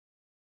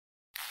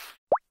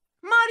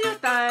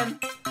time.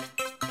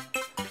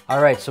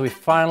 All right, so we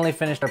finally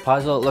finished our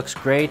puzzle. It looks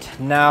great.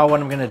 Now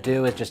what I'm gonna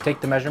do is just take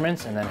the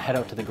measurements and then head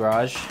out to the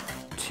garage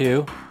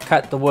to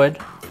cut the wood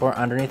for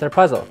underneath our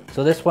puzzle.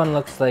 So this one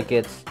looks like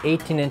it's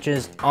 18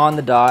 inches on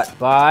the dot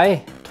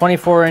by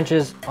 24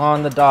 inches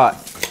on the dot.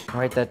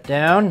 Write that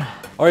down,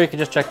 or you can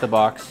just check the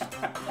box.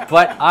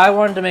 But I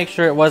wanted to make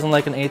sure it wasn't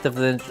like 1/8 of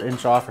an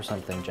inch off or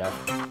something, Jeff.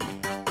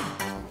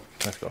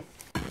 Let's go.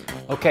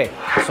 Okay,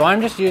 so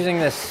I'm just using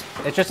this,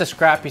 it's just a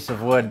scrap piece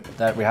of wood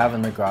that we have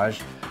in the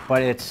garage,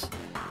 but it's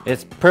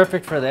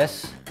perfect for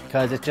this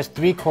because it's just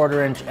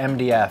 3/4 inch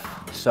MDF.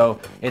 So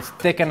it's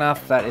thick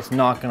enough that it's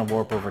not gonna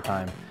warp over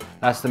time.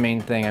 That's the main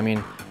thing. I mean,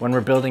 when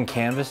we're building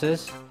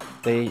canvases,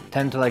 they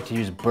tend to like to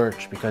use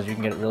birch because you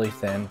can get it really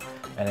thin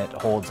and it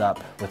holds up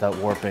without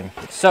warping.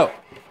 So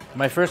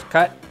my first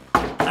cut,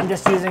 I'm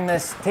just using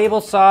this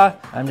table saw.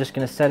 I'm just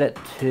gonna set it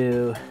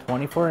to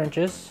 24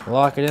 inches,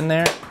 lock it in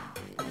there,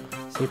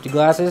 safety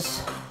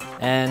glasses,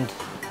 and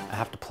I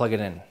have to plug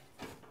it in.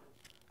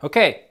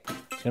 Okay,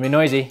 it's gonna be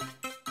noisy.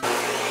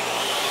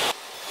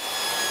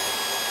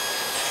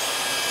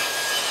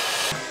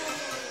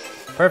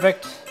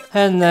 Perfect.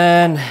 And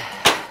then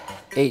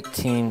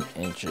 18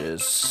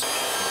 inches.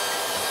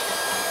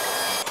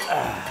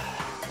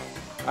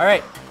 All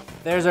right,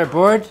 there's our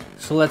board.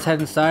 So let's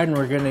head inside and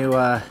we're going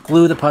to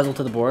glue the puzzle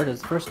to the board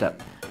as the first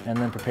step and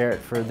then prepare it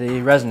for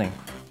the resining.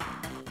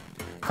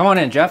 Come on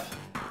in, Jeff.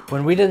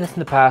 When we did this in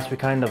the past, we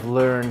kind of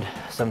learned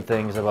some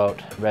things about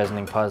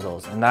resining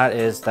puzzles, and that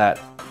is that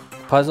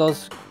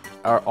puzzles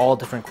are all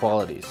different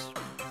qualities.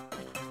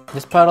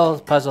 This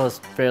puzzle is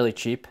fairly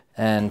cheap,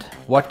 and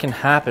what can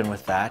happen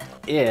with that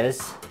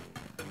is,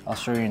 I'll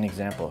show you an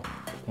example.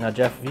 Now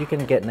Jeff, if you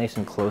can get nice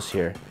and close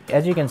here.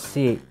 As you can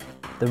see,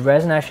 the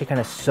resin actually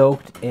kind of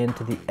soaked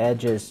into the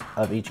edges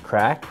of each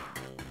crack,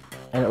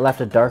 and it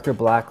left a darker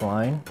black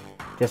line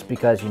just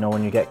because, you know,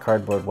 when you get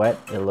cardboard wet,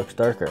 it looks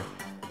darker.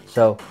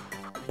 So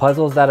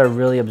puzzles that are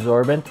really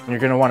absorbent, you're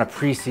going to want to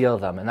pre-seal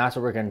them, and that's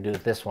what we're going to do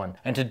with this one.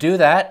 And to do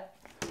that,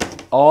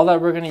 all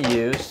that we're going to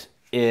use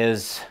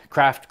is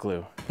craft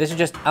glue. This is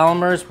just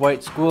Elmer's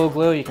white school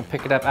glue. You can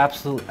pick it up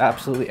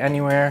absolutely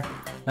anywhere.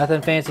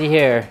 Nothing fancy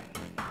here.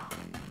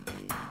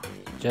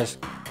 Just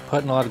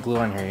putting a lot of glue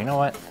on here. You know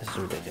what? This is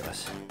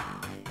ridiculous.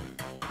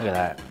 Look at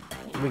that.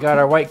 We got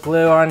our white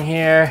glue on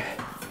here,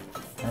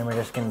 and we're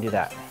just gonna do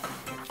that.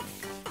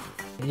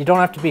 You don't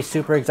have to be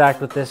super exact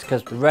with this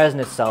because the resin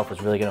itself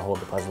is really gonna hold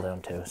the puzzle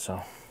down too,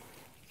 so.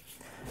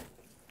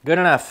 Good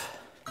enough.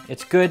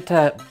 It's good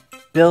to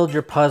build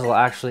your puzzle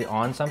actually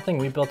on something.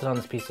 We built it on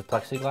this piece of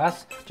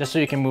plexiglass just so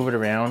you can move it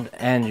around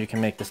and you can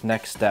make this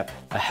next step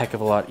a heck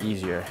of a lot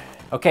easier.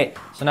 Okay,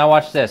 so now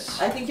watch this.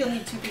 I think you'll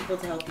need 2 people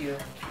to help you.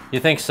 You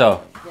think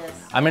so? Yes.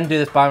 I'm gonna do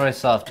this by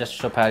myself just to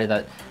show Patty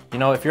that, you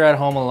know, if you're at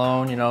home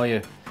alone, you know,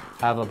 you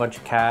have a bunch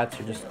of cats,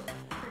 you're just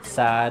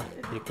sad,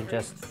 you can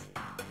just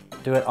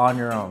do it on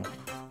your own.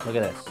 Look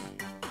at this.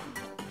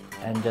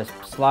 And just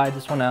slide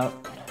this one out,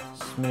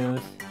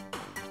 smooth,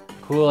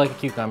 cool like a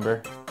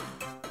cucumber.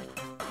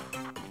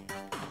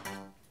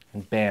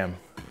 And bam.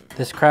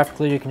 This craft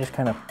glue, you can just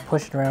kind of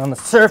push it around the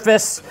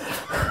surface.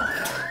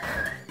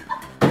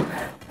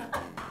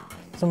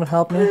 Someone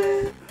help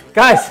me?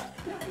 Guys,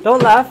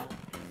 don't laugh.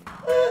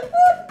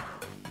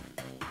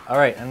 All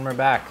right, and we're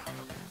back.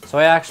 So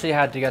I actually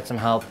had to get some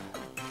help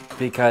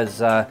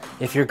because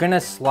if you're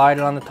gonna slide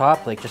it on the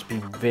top, like just be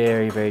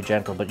very, very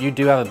gentle, but you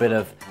do have a bit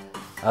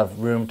of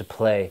room to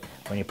play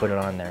when you put it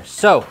on there.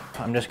 So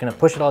I'm just gonna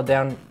push it all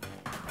down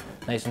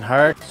nice and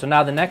hard. So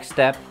now the next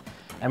step,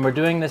 and we're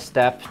doing this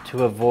step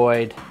to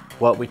avoid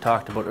what we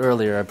talked about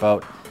earlier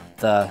about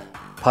the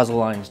puzzle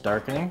lines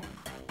darkening,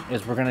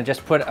 is we're gonna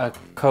just put a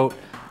coat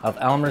of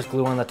Elmer's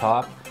glue on the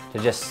top to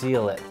just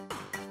seal it.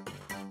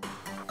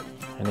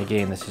 And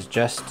again, this is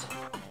just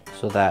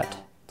so that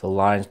the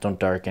lines don't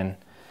darken.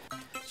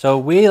 So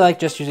we like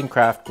just using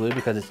craft glue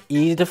because it's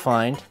easy to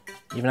find,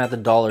 even at the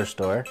dollar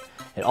store.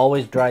 It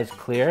always dries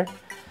clear,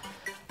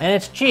 and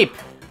it's cheap.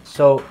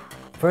 So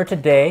for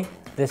today,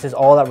 this is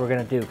all that we're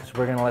gonna do because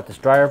we're gonna let this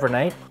dry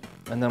overnight,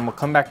 and then we'll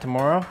come back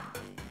tomorrow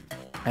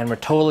and we're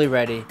totally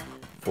ready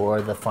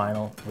for the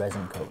final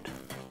resin coat.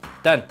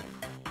 Done.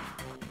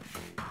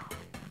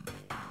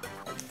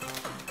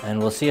 And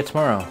we'll see you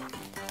tomorrow.